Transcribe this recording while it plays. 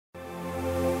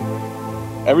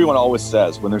Everyone always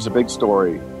says when there's a big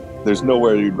story, there's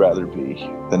nowhere you'd rather be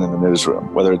than in the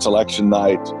newsroom, whether it's election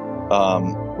night,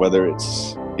 whether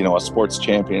it's, a sports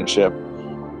championship,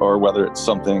 or whether it's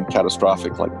something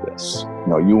catastrophic like this.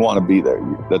 You want to be there.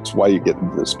 That's why you get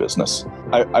into this business.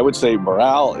 I would say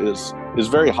morale is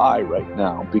very high right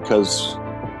now because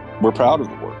we're proud of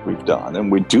the work we've done,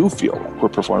 and we do feel like we're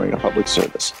performing a public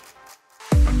service.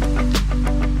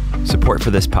 Support for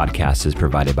this podcast is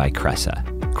provided by Cresa.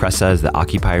 Cresa is the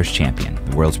occupier's champion,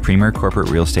 the world's premier corporate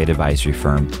real estate advisory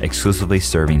firm, exclusively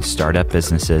serving startup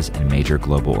businesses and major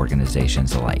global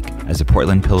organizations alike. As a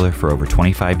Portland pillar for over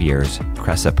 25 years,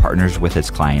 Cresa partners with its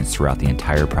clients throughout the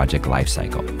entire project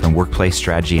lifecycle, from workplace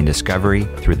strategy and discovery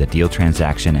through the deal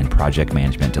transaction and project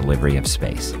management delivery of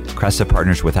space. Cresa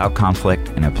partners without conflict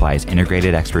and applies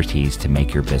integrated expertise to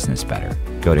make your business better.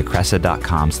 Go to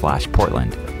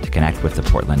cresa.com/Portland to connect with the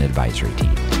Portland advisory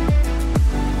team.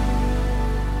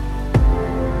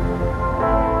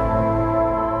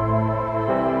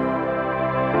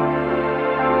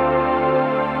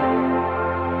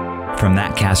 From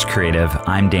ThatCast Creative,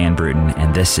 I'm Dan Bruton,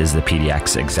 and this is the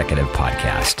PDX Executive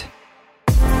Podcast,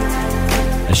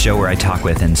 a show where I talk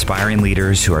with inspiring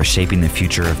leaders who are shaping the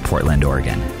future of Portland,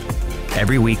 Oregon.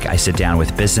 Every week, I sit down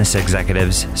with business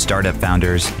executives, startup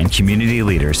founders, and community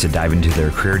leaders to dive into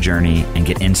their career journey and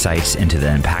get insights into the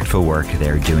impactful work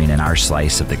they're doing in our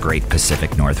slice of the great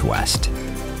Pacific Northwest.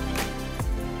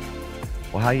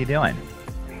 Well, how you doing?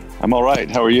 I'm all right.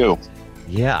 How are you?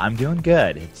 Yeah, I'm doing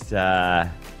good. It's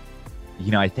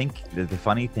I think the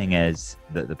funny thing is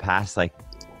that the past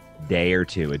day or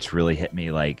two, it's really hit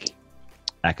me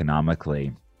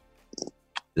economically.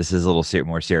 This is a little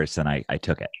more serious than I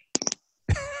took it.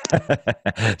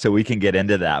 So we can get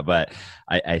into that. But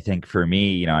I think for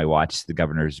me, I watched the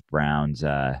Governor Brown's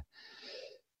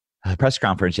press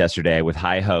conference yesterday with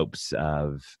high hopes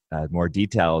of more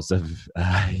details of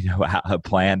a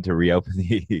plan to reopen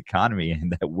the economy,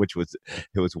 and it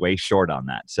was way short on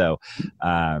that. So.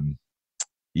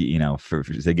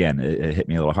 Again, it hit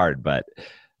me a little hard, but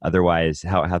otherwise,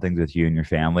 how things with you and your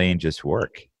family and just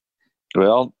work?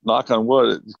 Well, knock on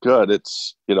wood, it's good.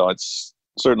 It's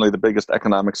certainly the biggest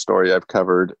economic story I've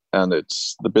covered, and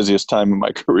it's the busiest time in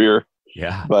my career.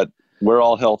 Yeah. But we're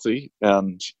all healthy,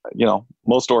 and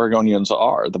most Oregonians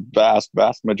are, the vast,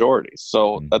 vast majority.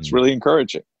 So that's really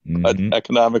encouraging. But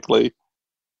economically,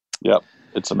 yep,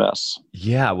 it's a mess.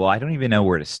 Yeah. Well, I don't even know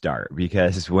where to start,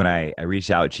 because when I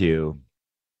reached out to you,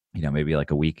 maybe a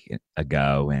week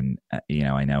ago, and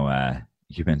I know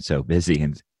you've been so busy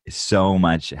and so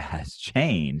much has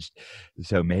changed.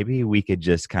 So maybe we could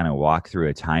just kind of walk through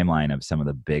a timeline of some of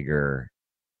the bigger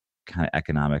kind of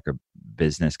economic or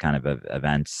business kind of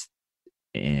events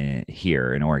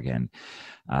here in Oregon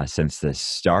since this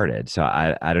started. So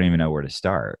I don't even know where to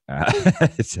start.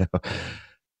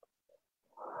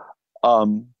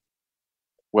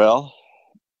 Well.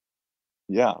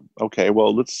 Yeah. Okay.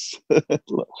 Well, let's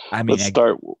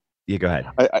start. Yeah, go ahead.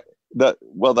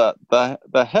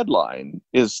 The headline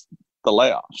is the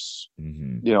layoffs.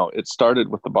 It started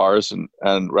with the bars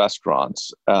and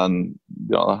restaurants, and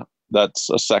that's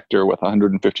a sector with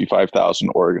 155,000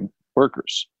 Oregon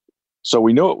workers. So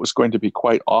we knew it was going to be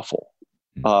quite awful.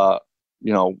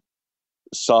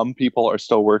 Some people are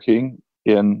still working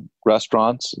in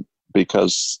restaurants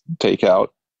because takeout,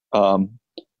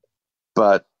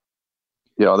 but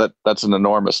that's an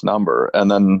enormous number.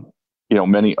 And then,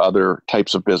 many other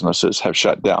types of businesses have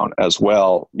shut down as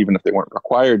well. Even if they weren't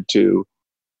required to,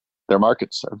 their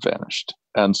markets have vanished.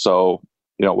 And so,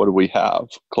 what do we have?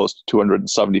 Close to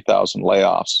 270,000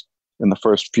 layoffs in the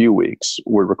first few weeks.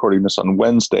 We're recording this on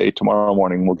Wednesday. Tomorrow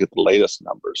morning, we'll get the latest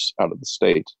numbers out of the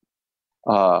state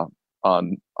on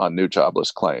new jobless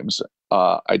claims.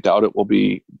 I doubt it will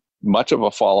be much of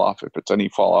a fall off, if it's any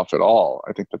fall off at all.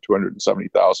 I think the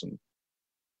 270,000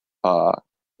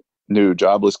 new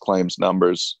jobless claims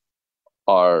numbers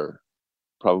are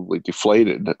probably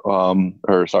deflated,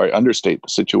 understate the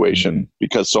situation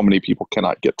because so many people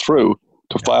cannot get through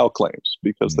to file claims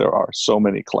because there are so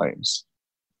many claims.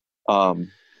 And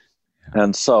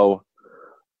so,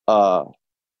 I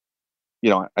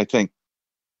think,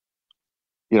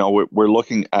 we're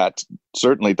looking at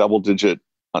certainly double digit.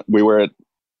 We were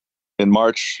in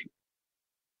March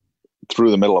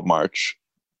through the middle of March,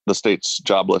 the state's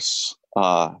jobless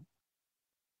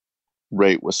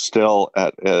rate was still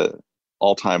at an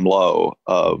all-time low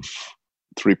of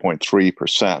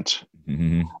 3.3%.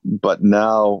 But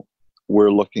now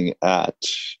we're looking at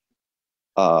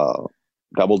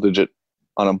double-digit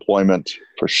unemployment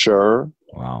for sure.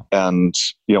 Wow. And,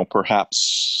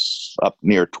 perhaps up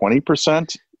near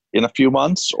 20%. in a few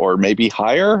months or maybe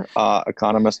higher.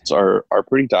 Economists are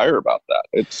pretty dire about that.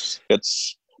 It's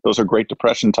those are Great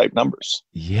Depression type numbers.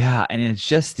 Yeah, and it's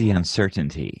just the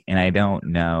uncertainty, and I don't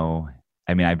know.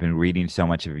 I mean, I've been reading so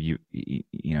much of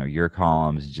your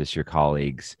columns, just your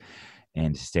colleagues,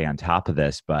 and to stay on top of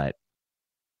this, but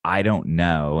I don't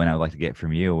know. And I would like to get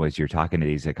from you as you're talking to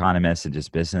these economists and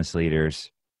just business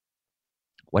leaders,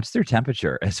 what's their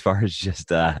temperature as far as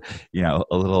just a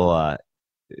little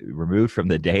removed from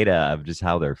the data of just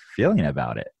how they're feeling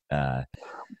about it.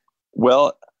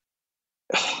 Well,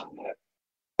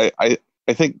 I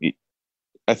think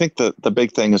the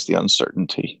big thing is the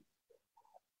uncertainty.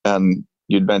 And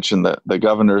you'd mentioned that the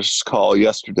governor's call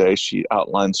yesterday. She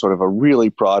outlined sort of a really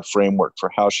broad framework for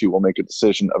how she will make a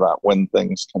decision about when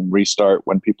things can restart,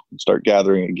 when people can start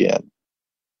gathering again.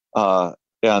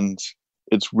 And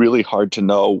it's really hard to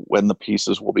know when the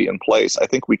pieces will be in place. I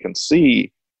think we can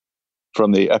see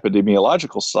from the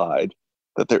epidemiological side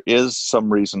that there is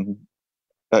some reason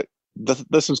that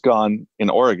this has gone in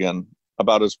Oregon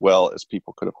about as well as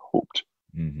people could have hoped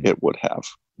it would have.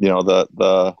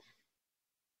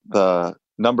 The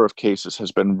number of cases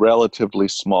has been relatively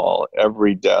small.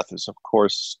 Every death is, of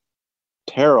course,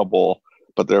 terrible,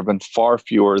 but there have been far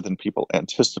fewer than people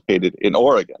anticipated in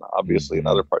Oregon. Obviously, in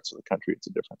other parts of the country, it's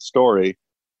a different story.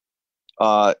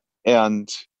 And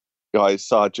I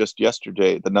saw just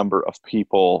yesterday the number of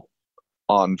people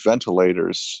on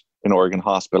ventilators in Oregon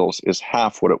hospitals is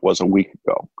half what it was a week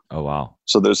ago. Oh, wow.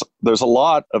 So there's a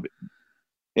lot of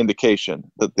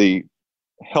indication that the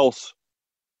health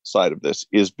side of this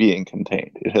is being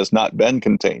contained. It has not been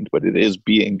contained, but it is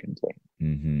being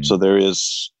contained. So there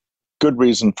is good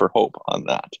reason for hope on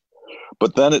that.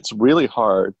 But then it's really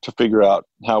hard to figure out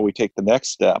how we take the next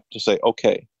step to say,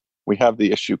 okay, we have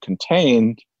the issue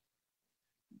contained.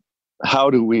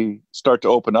 How do we start to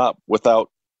open up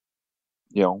without,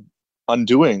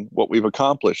 undoing what we've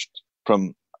accomplished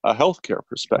from a healthcare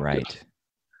perspective? Right.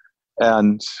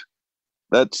 And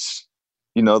that's,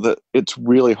 that it's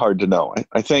really hard to know.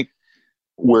 I think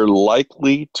we're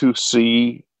likely to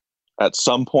see at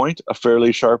some point a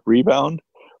fairly sharp rebound,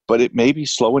 but it may be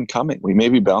slow in coming. We may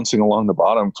be bouncing along the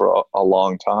bottom for a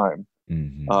long time.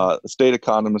 State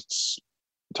economists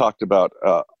talked about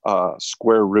a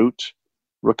square root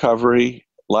recovery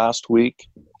last week.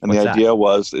 And What's the idea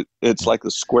was it's like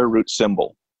the square root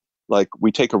symbol. Like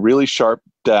we take a really sharp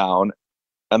down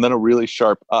and then a really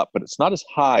sharp up, but it's not as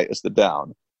high as the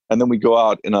down. And then we go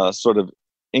out in a sort of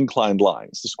inclined line.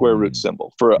 It's the square root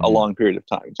symbol for a long period of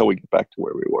time until we get back to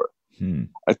where we were.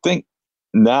 I think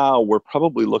now we're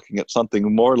probably looking at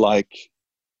something more like,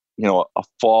 a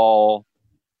fall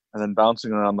and then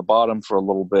bouncing around the bottom for a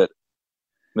little bit,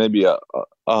 maybe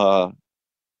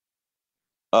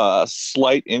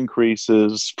slight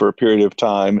increases for a period of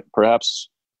time, perhaps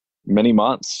many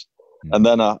months, and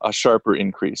then a sharper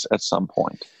increase at some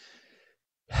point.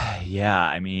 Yeah,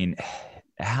 I mean,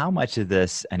 how much of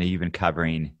this, I know you've been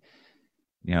covering,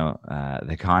 the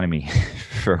economy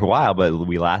for a while, but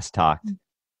we last talked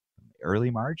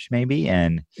early March maybe,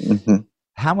 and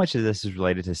how much of this is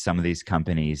related to some of these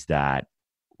companies that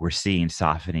we're seeing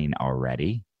softening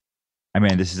already? I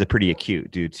mean, this is a pretty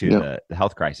acute due to the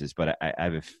health crisis, but I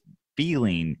have a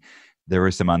feeling there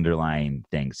were some underlying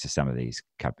things to some of these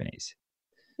companies.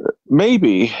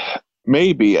 Maybe,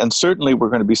 and certainly we're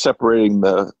going to be separating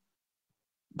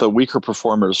the weaker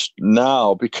performers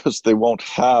now because they won't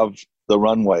have the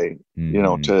runway,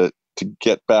 to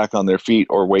get back on their feet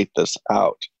or wait this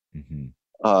out.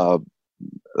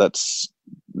 That's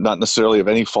not necessarily of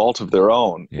any fault of their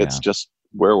own. It's just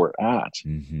where we're at.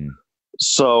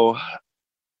 So,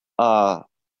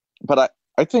 but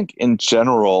I think in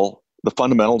general, the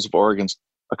fundamentals of Oregon's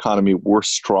economy were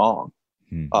strong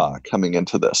coming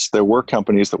into this. There were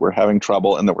companies that were having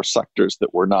trouble and there were sectors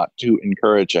that were not too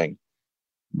encouraging.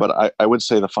 But I would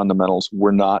say the fundamentals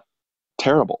were not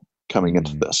terrible coming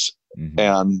into this.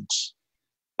 And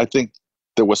I think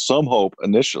there was some hope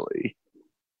initially.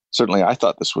 Certainly, I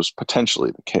thought this was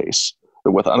potentially the case,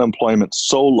 that with unemployment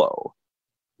so low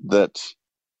that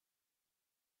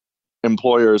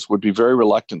employers would be very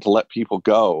reluctant to let people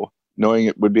go, knowing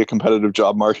it would be a competitive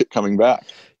job market coming back.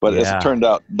 But as it turned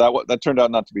out, that turned out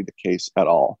not to be the case at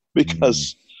all,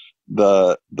 because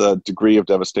the degree of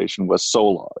devastation was so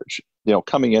large.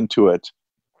 Coming into it,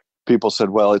 people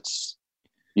said, well, it's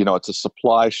a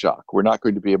supply shock. We're not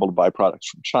going to be able to buy products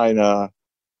from China.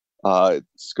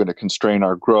 It's going to constrain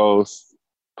our growth.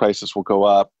 Prices will go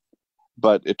up.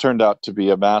 But it turned out to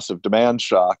be a massive demand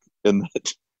shock in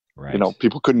that,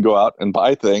 people couldn't go out and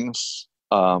buy things.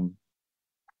 There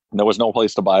was no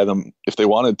place to buy them if they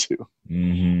wanted to.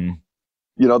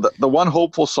 The one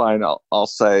hopeful sign I'll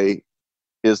say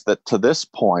is that to this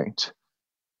point,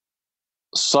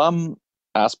 some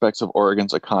aspects of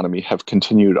Oregon's economy have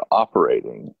continued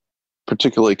operating,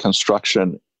 particularly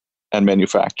construction and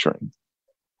manufacturing.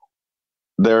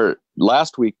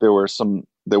 Last week there was some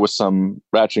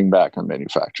ratcheting back on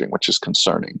manufacturing, which is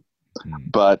concerning.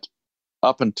 But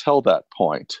up until that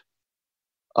point,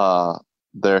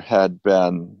 there had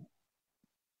been,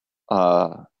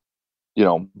 Intel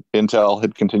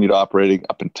had continued operating.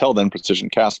 Up until then, Precision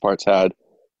Castparts had.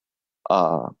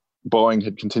 Boeing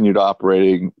had continued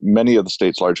operating. Many of the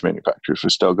state's large manufacturers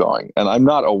were still going. And I'm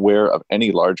not aware of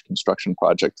any large construction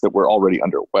projects that were already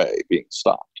underway being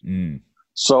stopped.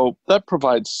 So that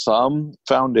provides some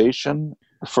foundation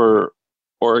for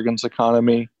Oregon's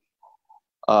economy,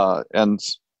 and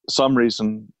some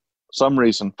reason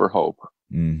for hope.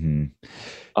 Mm-hmm.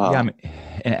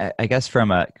 And I guess from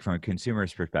a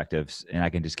consumer's perspective, and I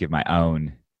can just give my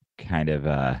own kind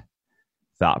of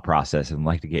thought process and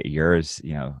like to get yours,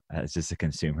 as just a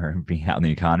consumer and being out in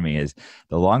the economy, is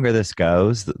the longer this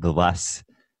goes, the less,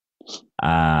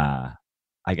 I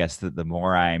guess the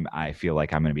more I feel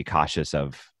like I'm going to be cautious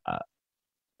of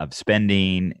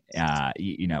spending,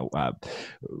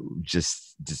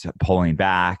 just pulling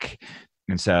back.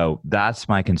 And so that's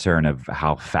my concern of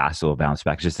how fast it will bounce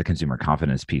back, just the consumer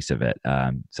confidence piece of it.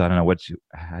 So I don't know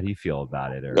how do you feel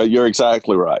about it? Or, you're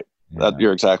exactly right. Yeah.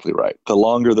 You're exactly right. The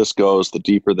longer this goes, the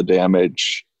deeper the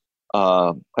damage.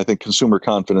 I think consumer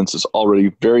confidence is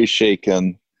already very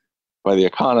shaken by the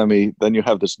economy. Then you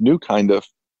have this new kind of,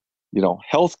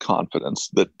 health confidence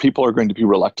that people are going to be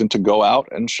reluctant to go out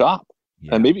and shop,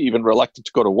 and maybe even reluctant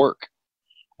to go to work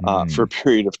for a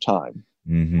period of time.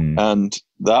 Mm-hmm. And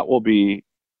that will be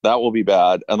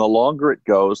bad. And the longer it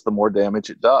goes, the more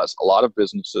damage it does. A lot of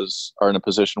businesses are in a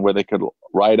position where they could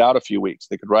ride out a few weeks.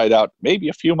 They could ride out maybe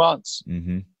a few months.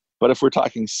 Mm-hmm. But if we're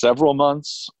talking several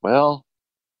months, well,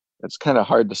 it's kind of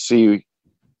hard to see,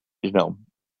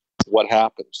 what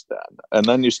happens then. And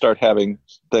then you start having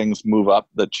things move up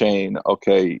the chain.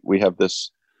 Okay, we have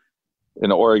this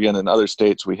in Oregon and other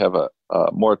states. We have a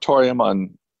moratorium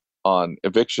on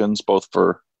evictions, both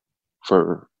for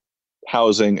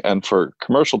housing and for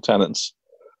commercial tenants.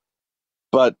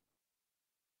 But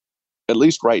at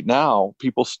least right now,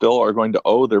 people still are going to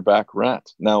owe their back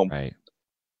rent. Now, right.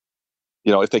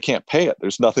 If they can't pay it,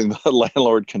 there's nothing the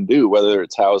landlord can do, whether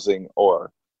it's housing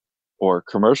or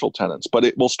commercial tenants. But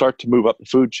it will start to move up the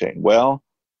food chain. Well,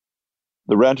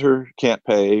 the renter can't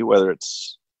pay, whether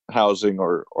it's housing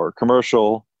or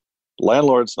commercial.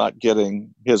 Landlord's not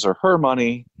getting his or her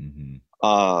money.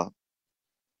 Mm-hmm.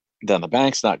 Then the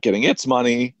bank's not getting its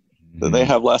money. Then they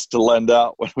have less to lend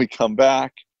out when we come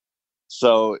back.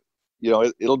 So,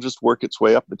 it'll just work its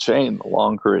way up the chain the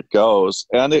longer it goes.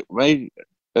 And it may,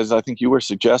 as I think you were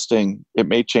suggesting, it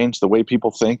may change the way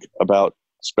people think about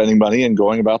spending money and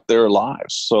going about their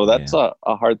lives. So that's a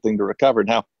hard thing to recover.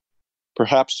 Now,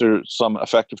 perhaps there's some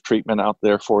effective treatment out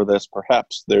there for this.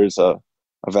 Perhaps there's a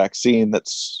vaccine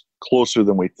that's closer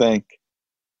than we think.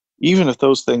 Even if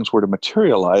those things were to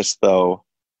materialize, though,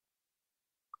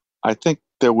 I think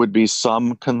there would be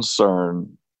some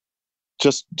concern,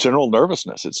 just general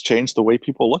nervousness. It's changed the way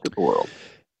people look at the world.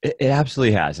 It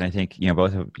absolutely has. And I think,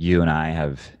 both of you and I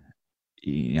have,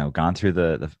 gone through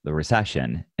the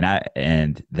recession,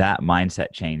 and that mindset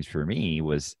change for me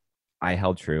was, I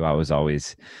held true. I was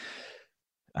always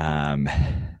kind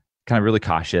of really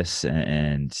cautious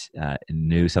and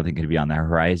knew something could be on the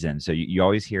horizon. So you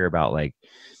always hear about like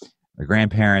the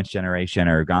grandparents' generation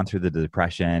or gone through the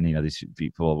Depression. These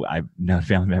people, I've known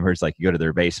family members, like you go to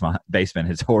their basement,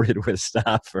 it's hoarded with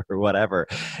stuff or whatever.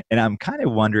 And I'm kind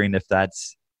of wondering if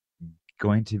that's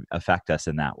going to affect us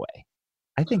in that way.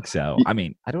 I think so. I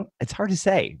mean, it's hard to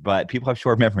say, but people have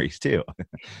short memories too.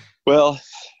 Well,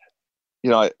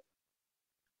 I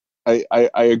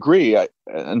agree.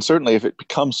 And certainly if it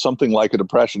becomes something like a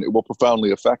depression, it will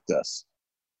profoundly affect us.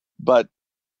 But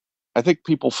I think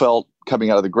people felt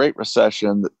coming out of the Great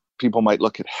Recession that people might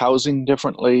look at housing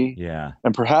differently. Yeah.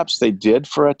 And perhaps they did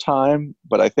for a time,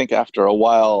 but I think after a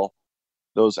while,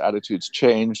 those attitudes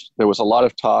changed. There was a lot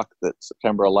of talk that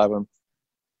September 11th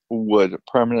would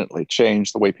permanently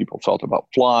change the way people felt about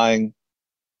flying.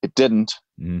 It didn't.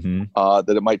 Mm-hmm.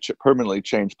 That it might permanently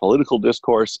change political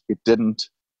discourse. It didn't.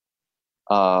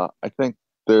 I think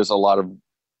there's a lot of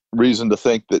reason to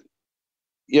think that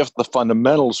if the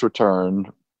fundamentals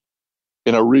return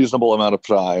in a reasonable amount of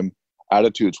time,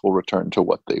 attitudes will return to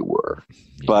what they were.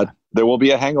 Yeah. But there will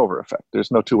be a hangover effect. There's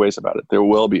no two ways about it. There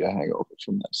will be a hangover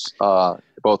from this,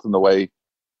 both in the way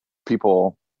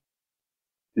people,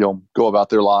 go about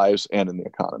their lives and in the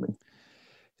economy.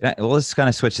 Well, let's kind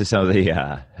of switch to some of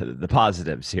the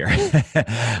positives here.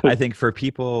 I think for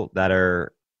people that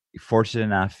are fortunate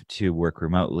enough to work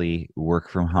remotely, work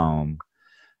from home,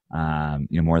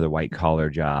 more of the white collar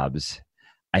jobs,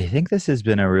 I think this has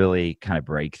been a really kind of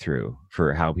breakthrough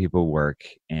for how people work,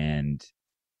 and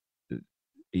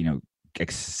you know,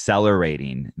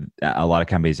 accelerating. A lot of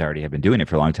companies already have been doing it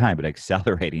for a long time, but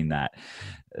accelerating that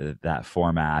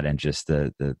format and just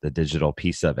the digital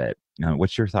piece of it.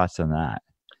 What's your thoughts on that?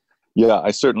 Yeah,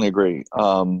 I certainly agree.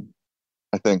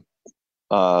 I think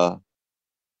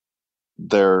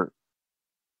there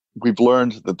we've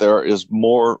learned that there is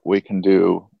more we can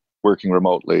do working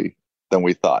remotely than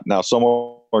we thought. Now, some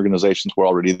organizations were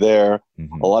already there.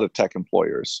 Mm-hmm. A lot of tech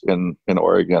employers in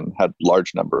Oregon had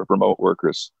large number of remote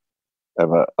workers. I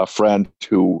have a friend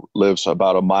who lives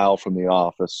about a mile from the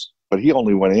office, but he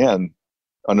only went in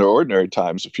under ordinary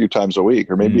times a few times a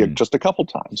week, or maybe just a couple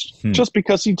times, just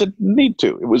because he didn't need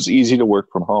to. It was easy to work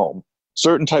from home.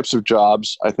 Certain types of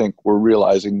jobs, I think we're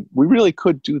realizing we really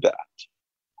could do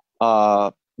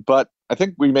that. But I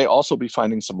think we may also be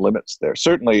finding some limits there.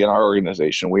 Certainly in our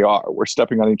organization, we're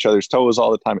stepping on each other's toes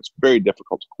all the time. It's very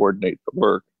difficult to coordinate the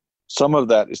work. Some of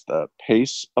that is the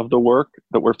pace of the work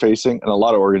that we're facing, and a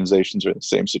lot of organizations are in the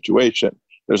same situation.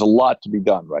 There's a lot to be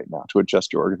done right now to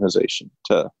adjust your organization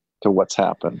to what's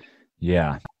happened.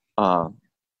 Yeah.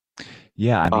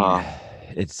 Yeah. I mean,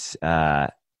 it's,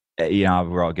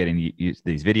 we're all getting used to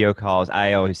these video calls.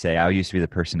 I always say I used to be the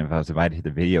person, if I was invited to the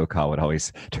video call, would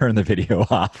always turn the video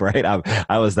off, right?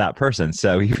 I was that person.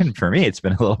 So even for me, it's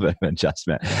been a little bit of an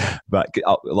adjustment, but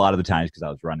a lot of the times because I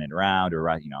was running around or,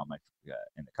 in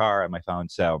the car on my phone.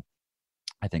 So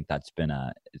I think it's been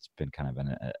kind of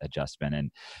an adjustment.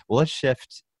 And well, let's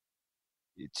shift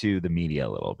to the media a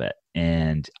little bit.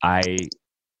 And I'm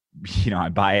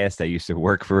biased. I used to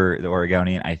work for the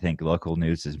Oregonian. I think local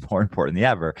news is more important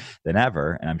than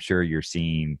ever. And I'm sure you're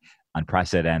seeing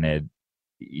unprecedented,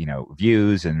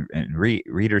 views and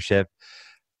readership.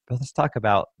 But let's talk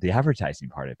about the advertising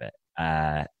part of it.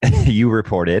 You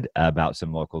reported about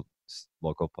some local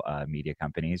media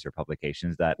companies or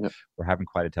publications that were having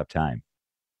quite a tough time.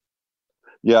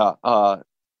 Yeah,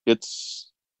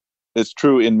 it's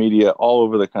true in media all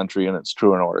over the country, and it's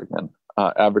true in Oregon.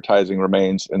 Advertising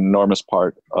remains an enormous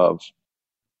part of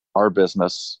our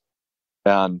business,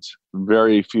 and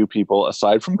very few people,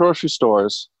 aside from grocery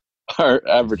stores, are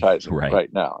advertising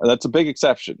right now. And that's a big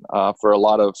exception for a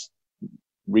lot of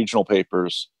regional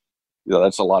papers.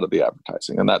 That's a lot of the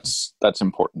advertising, and that's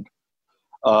important.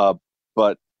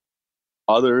 But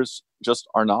others just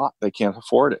are not. They can't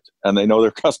afford it, and they know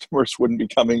their customers wouldn't be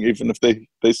coming even if they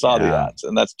saw the ads,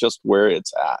 and that's just where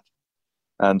it's at.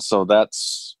 And so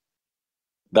that's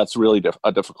really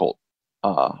a difficult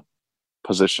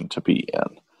position to be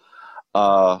in.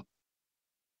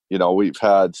 We've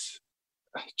had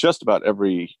just about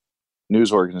every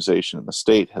news organization in the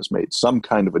state has made some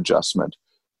kind of adjustment.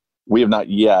 We have not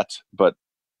yet, but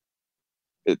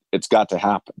it's got to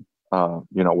happen.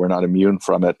 We're not immune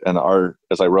from it. And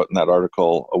as I wrote in that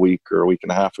article a week or a week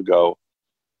and a half ago,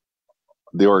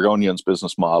 the Oregonians'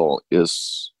 business model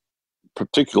is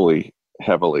particularly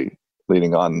heavily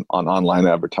leaning on online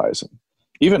advertising.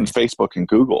 Even Facebook and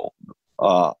Google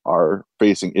are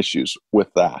facing issues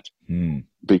with that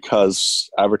because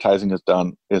advertising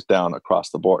is down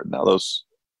across the board. Now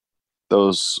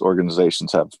those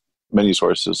organizations have many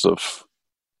sources of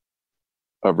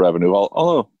revenue.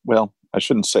 Although, well, I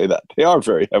shouldn't say that. They are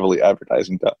very heavily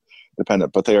advertising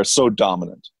dependent, but they are so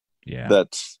dominant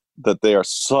that they are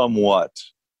somewhat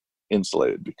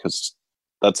insulated, because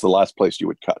that's the last place you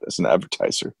would cut as an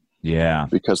advertiser. Yeah.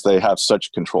 Because they have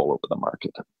such control over the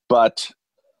market. But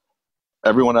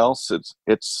everyone else,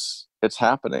 it's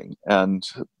happening. And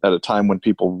at a time when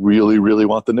people really, really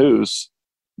want the news,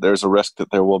 there's a risk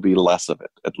that there will be less of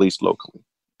it, at least locally.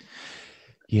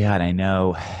 Yeah, and I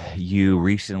know you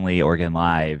recently, Oregon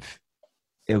Live,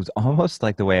 it was almost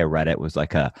like the way I read it was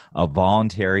like a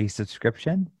voluntary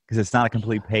subscription, because it's not a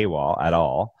complete paywall at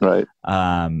all. Right.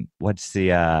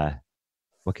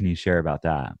 What can you share about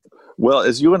that? Well,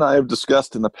 as you and I have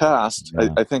discussed in the past,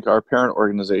 I think our parent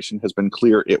organization has been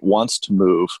clear it wants to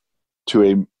move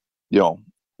to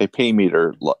a pay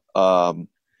meter.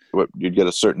 You'd get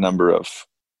a certain number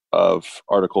of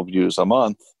article views a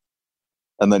month,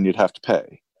 and then you'd have to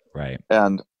pay. Right.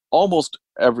 And almost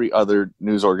every other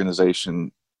news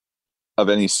organization of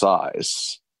any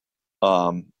size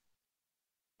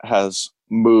has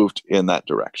moved in that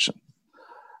direction.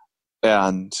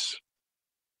 And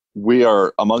we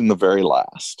are among the very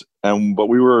last. But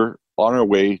we were on our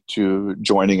way to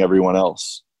joining everyone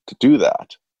else to do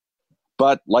that.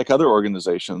 But like other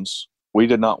organizations, we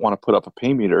did not want to put up a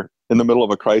pay meter in the middle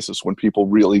of a crisis when people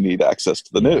really need access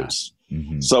to the news.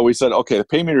 Mm-hmm. So we said, okay, the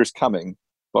pay meter is coming,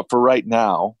 but for right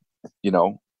now,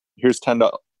 here's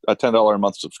a $10 a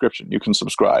month subscription. You can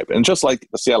subscribe. And just like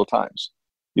the Seattle Times,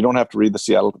 you don't have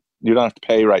to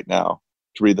pay right now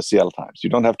to read the Seattle Times. You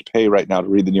don't have to pay right now to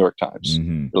read the New York Times,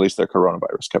 release their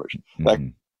coronavirus coverage. That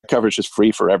coverage is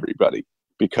free for everybody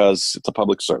because it's a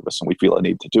public service and we feel a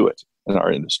need to do it in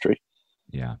our industry.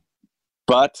 Yeah.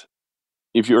 But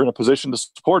if you're in a position to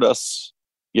support us,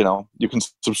 you can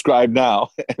subscribe now.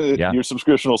 Your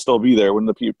subscription will still be there when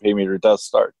the pay meter does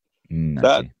start.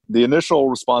 The initial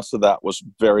response to that was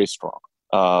very strong.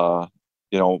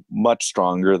 Much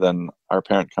stronger than our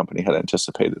parent company had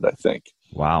anticipated, I think.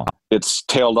 Wow. It's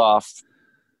tailed off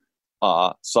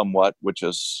somewhat, which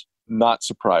is not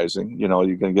surprising. You're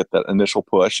going to get that initial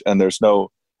push, and it's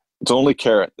only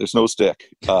carrot. There's no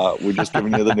stick. We're just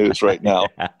giving you the news right now.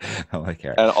 Only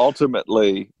carrot. And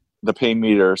ultimately, the pay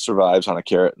meter survives on a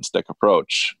carrot and stick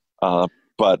approach.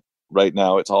 But right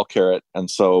now, it's all carrot, and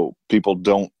so people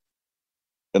don't,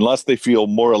 unless they feel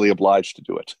morally obliged to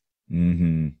do it.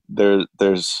 Mm-hmm.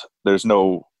 There's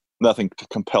nothing to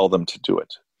compel them to do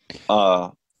it.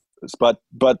 But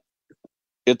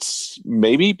it's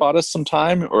maybe bought us some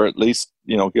time, or at least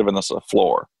given us a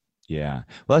floor. Yeah,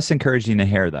 well, that's encouraging to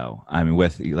hear, though. I mean,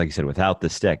 like you said, without the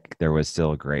stick, there was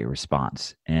still a great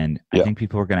response, and I think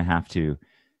people are going to have to.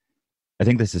 I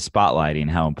think this is spotlighting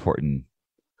how important,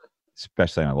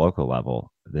 especially on a local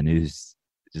level, the news,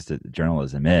 just the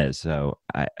journalism is. So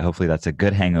hopefully that's a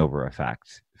good hangover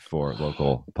effect for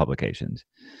local publications.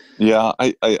 Yeah,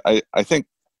 I think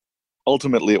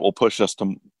ultimately it will push us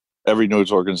to every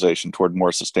news organization toward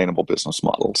more sustainable business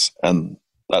models. And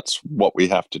that's what we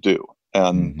have to do.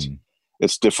 And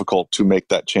it's difficult to make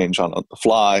that change on the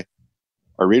fly.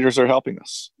 Our readers are helping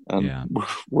us. And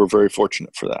we're very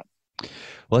fortunate for that.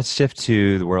 Well, let's shift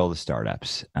to the world of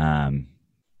startups.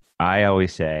 I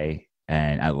always say,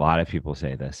 and a lot of people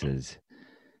say this, is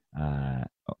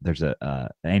there's an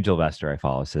angel investor I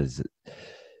follow says,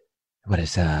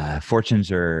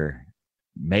 fortunes are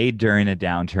made during a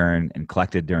downturn and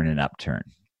collected during an upturn,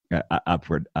 up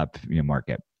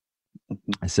market.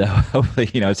 So hopefully,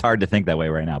 it's hard to think that way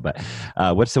right now, but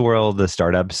what's the world of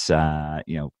startups,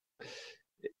 the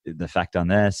effect on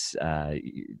this,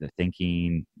 the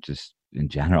thinking just in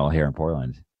general here in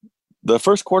Portland? The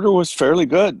first quarter was fairly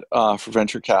good for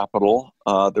venture capital.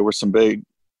 There were some big,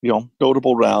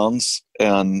 notable rounds,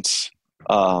 and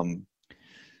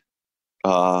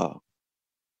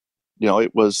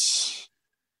it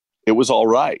was all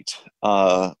right.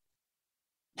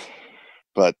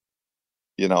 But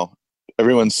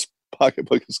everyone's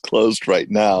pocketbook is closed right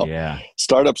now. Yeah,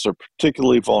 startups are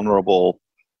particularly vulnerable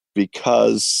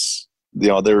because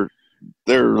they're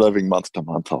living month to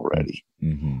month already.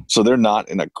 Mm-hmm. So they're not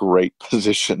in a great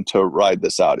position to ride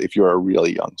this out if you're a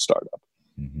really young startup.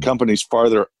 Mm-hmm. Companies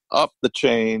farther up the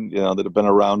chain, that have been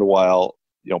around a while,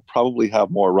 probably have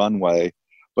more runway.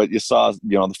 But you saw,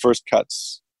 the first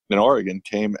cuts in Oregon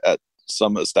came at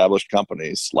some established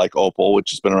companies like Opal,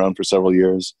 which has been around for several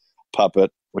years,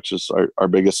 Puppet, which is our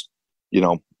biggest,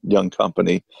 young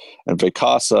company, and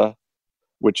Vacasa,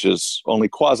 which is only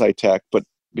quasi-tech, but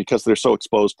because they're so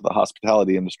exposed to the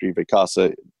hospitality industry,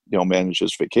 Vacasa,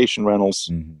 manages vacation rentals,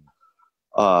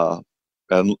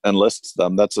 and lists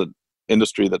them. That's an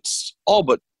industry that's all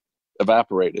but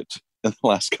evaporated in the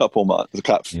last couple months,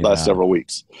 last several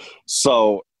weeks.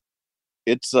 So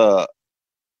it's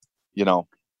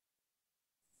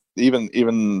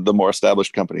even the more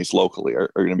established companies locally are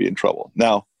going to be in trouble.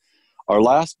 Now, our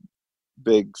last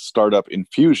big startup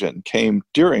infusion came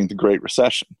during the Great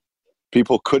Recession.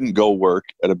 People couldn't go work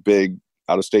at a big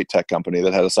out-of-state tech company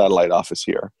that had a satellite office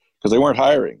here because they weren't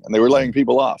hiring and they were laying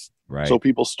people off. Right. So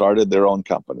people started their own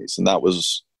companies, and that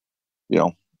was,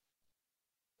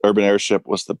 Urban Airship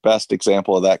was the best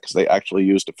example of that because they actually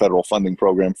used a federal funding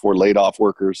program for laid-off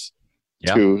workers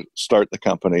to start the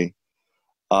company.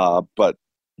 But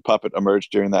Puppet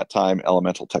emerged during that time.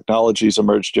 Elemental Technologies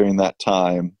emerged during that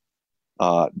time.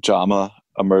 JAMA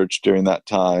emerged during that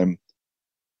time.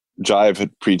 Jive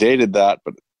had predated that,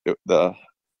 but the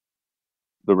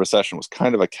recession was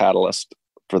kind of a catalyst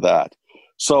for that.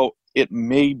 So it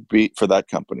may be for that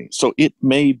company. So it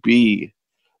may be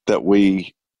that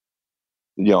we,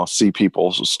 see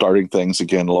people starting things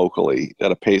again locally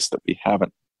at a pace that we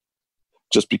haven't,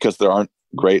 just because there aren't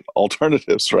great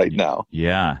alternatives right now.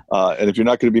 Yeah. And if you're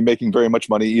not going to be making very much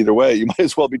money either way, you might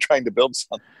as well be trying to build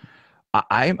something.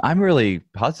 I'm really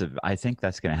positive. I think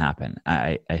that's going to happen.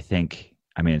 I think,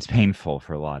 it's painful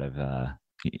for a lot of,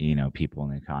 people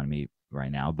in the economy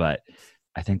right now, but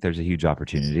I think there's a huge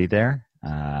opportunity there.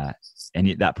 And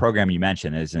that program you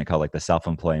mentioned, isn't it called like the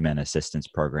Self-Employment Assistance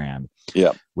Program?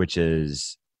 Yeah. Which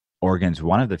is Oregon's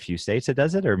one of the few states that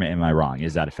does it, or am I wrong?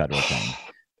 Is that a federal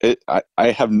thing?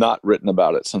 I have not written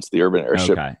about it since the urban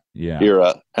airship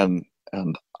era, and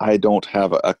I don't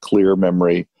have a clear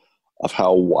memory of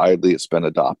how widely it's been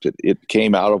adopted. It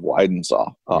came out of Wyden's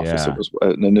office. It was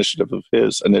an initiative of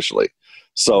his initially.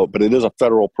 So, but it is a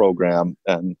federal program,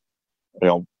 and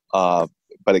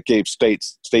but it gave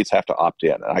states have to opt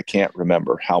in, and I can't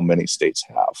remember how many states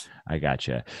have. I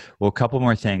gotcha. Well, a couple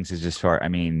more things is just I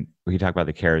mean, we could talk about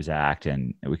the CARES Act,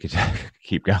 and we could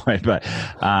keep going, but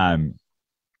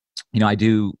I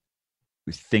do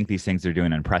think these things they're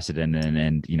doing unprecedented,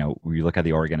 and when you look at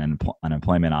the Oregon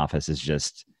Unemployment Office, is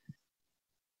just,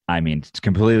 I mean, it's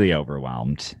completely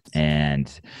overwhelmed,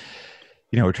 and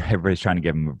everybody's trying to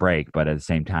give them a break, but at the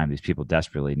same time, these people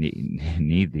desperately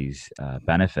need these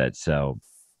benefits. So,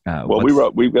 we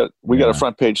got a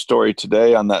front page story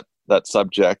today on that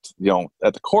subject.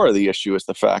 At the core of the issue is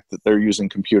the fact that they're using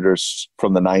computers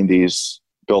from the 90s,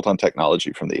 built on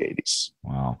technology from the 80s.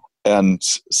 Wow. And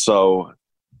so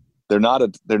they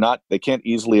can't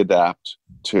easily adapt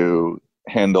to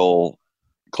handle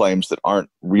claims that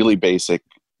aren't really basic.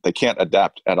 They can't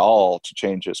adapt at all to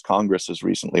changes Congress has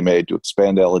recently made to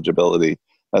expand eligibility.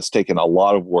 That's taken a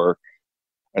lot of work.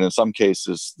 And in some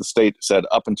cases, the state said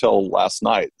up until last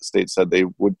night, the state said they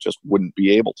wouldn't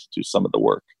be able to do some of the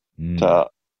work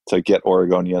to get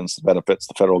Oregonians the benefits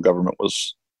the federal government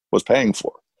was paying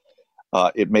for.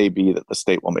 It may be that the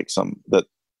state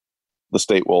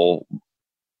will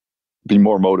be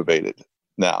more motivated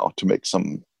now to make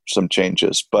some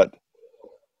changes. But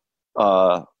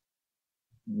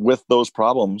with those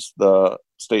problems, the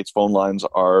state's phone lines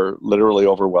are literally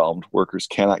overwhelmed. Workers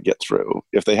cannot get through.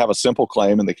 If they have a simple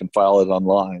claim and they can file it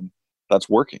online, that's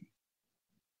working.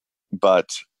 But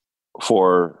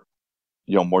for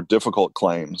more difficult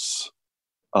claims,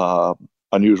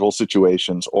 unusual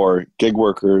situations, or gig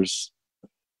workers,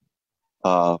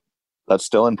 that's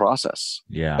still in process.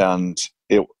 Yeah.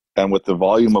 And with the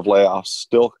volume of layoffs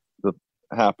still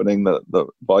happening, the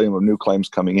volume of new claims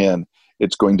coming in,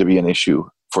 it's going to be an issue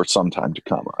for some time to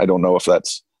come. I don't know if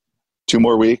that's 2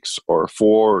 more weeks or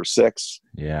 4 or 6.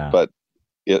 Yeah. But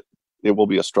it will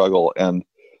be a struggle. And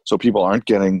so people aren't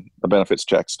getting the benefits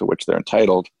checks to which they're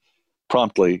entitled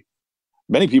promptly.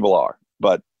 Many people are,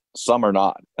 but some are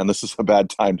not. And this is a bad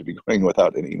time to be going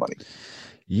without any money.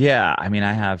 Yeah. I mean,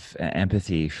 I have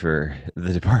empathy for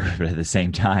the department, but at the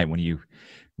same time, when you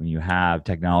have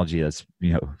technology that's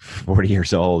 40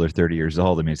 years old or 30 years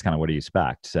old, I mean, it's kind of what do you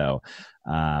expect? So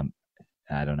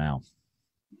I don't know.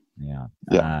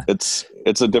 Yeah. It's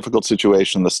a difficult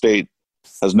situation. The state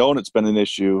has known it's been an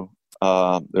issue.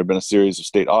 There have been a series of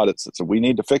state audits that said we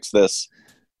need to fix this.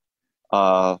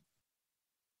 But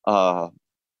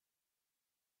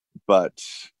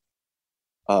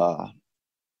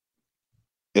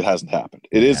it hasn't happened.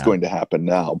 It is going to happen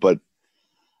now, but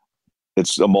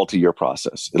it's a multi-year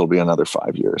process. It'll be another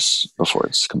 5 years before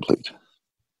it's complete.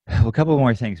 Well, a couple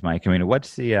more things, Mike. I mean,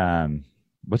 what's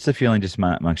the feeling just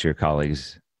amongst your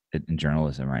colleagues in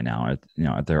journalism right now,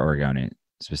 at the Oregonian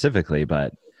specifically?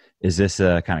 But is this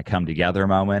a kind of come together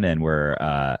moment, and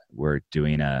we're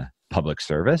doing a public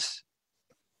service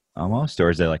almost, or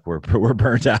is it like we're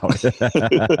burnt out?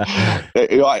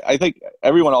 I think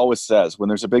everyone always says when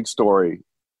there's a big story,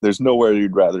 there's nowhere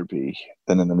you'd rather be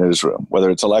than in the newsroom,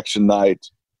 whether it's election night,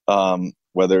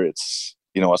 whether it's,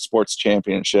 a sports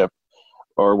championship,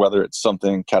 or whether it's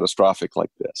something catastrophic like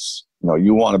this.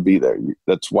 You want to be there.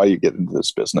 That's why you get into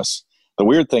this business. The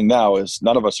weird thing now is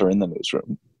none of us are in the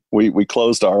newsroom. We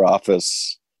closed our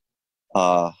office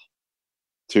 2-3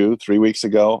 weeks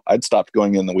ago. I'd stopped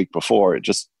going in the week before. It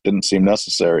just didn't seem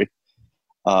necessary.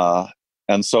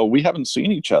 And so we haven't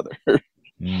seen each other.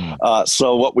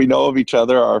 So what we know of each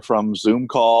other are from Zoom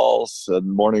calls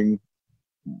and morning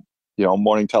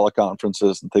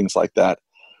teleconferences and things like that.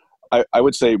 I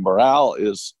would say morale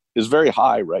is very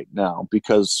high right now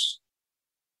because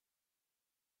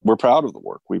we're proud of the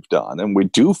work we've done, and we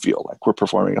do feel like we're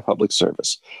performing a public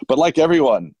service. But like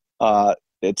everyone,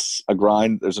 it's a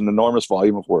grind. There's an enormous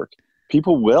volume of work.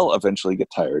 People will eventually get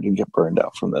tired and get burned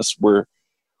out from this.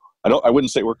 I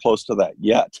wouldn't say we're close to that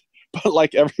yet, but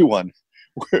like everyone,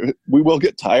 we will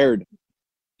get tired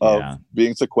of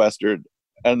being sequestered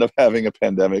and of having a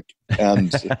pandemic.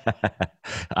 And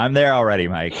I'm there already,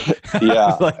 Mike.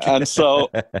 Yeah. And so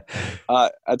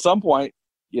at some point,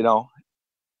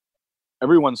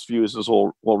 everyone's fuses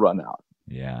will run out.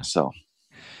 Yeah. So,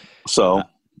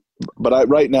 but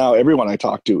right now, everyone I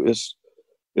talk to is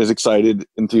excited,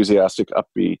 enthusiastic,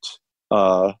 upbeat.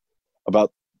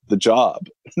 about the job,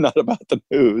 not about the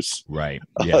news. Right.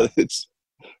 Yeah.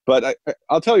 But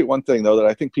I'll tell you one thing, though, that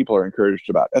I think people are encouraged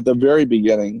about. At the very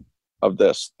beginning of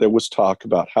this, there was talk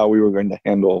about how we were going to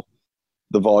handle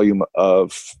the volume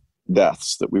of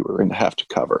deaths that we were going to have to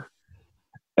cover.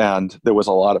 And there was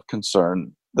a lot of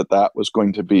concern that that was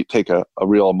going to take a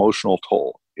real emotional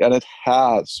toll. And it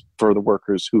has for the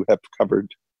workers who have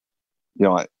covered,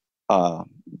 for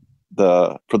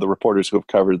the reporters who have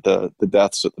covered the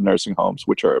deaths at the nursing homes,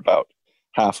 which are about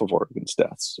half of Oregon's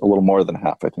deaths, a little more than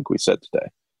half, I think we said today.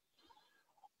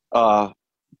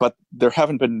 But there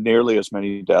haven't been nearly as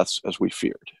many deaths as we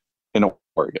feared in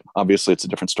Oregon. Obviously, it's a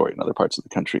different story in other parts of the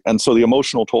country. And so the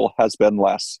emotional toll has been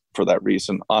less for that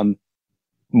reason on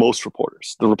most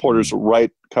reporters. The reporters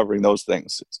right covering those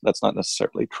things, that's not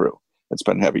necessarily true. It's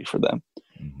been heavy for them.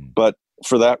 Mm-hmm. But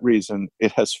for that reason,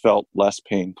 it has felt less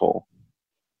painful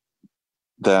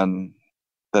than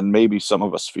maybe some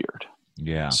of us feared.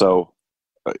 Yeah. So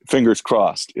fingers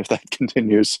crossed, if that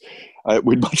continues,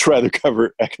 we'd much rather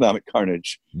cover economic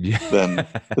carnage than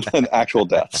actual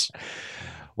deaths.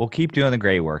 Well, keep doing the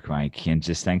great work, Mike, and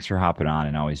just thanks for hopping on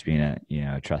and always being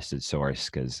a trusted source,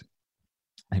 because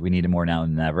I think we need it more now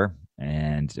than ever,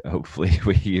 and hopefully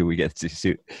we get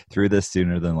through this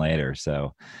sooner than later.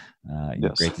 So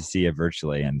yes. Great to see you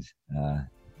virtually, and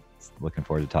looking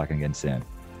forward to talking again soon.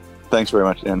 Thanks very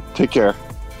much, and take care.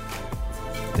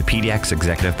 The PDX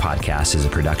Executive Podcast is a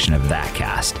production of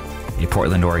ThatCast, a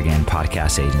Portland, Oregon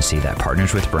podcast agency that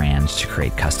partners with brands to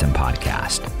create custom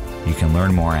podcasts. You can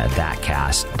learn more at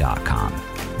thatcast.com.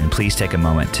 And please take a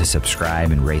moment to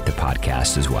subscribe and rate the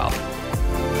podcast as well.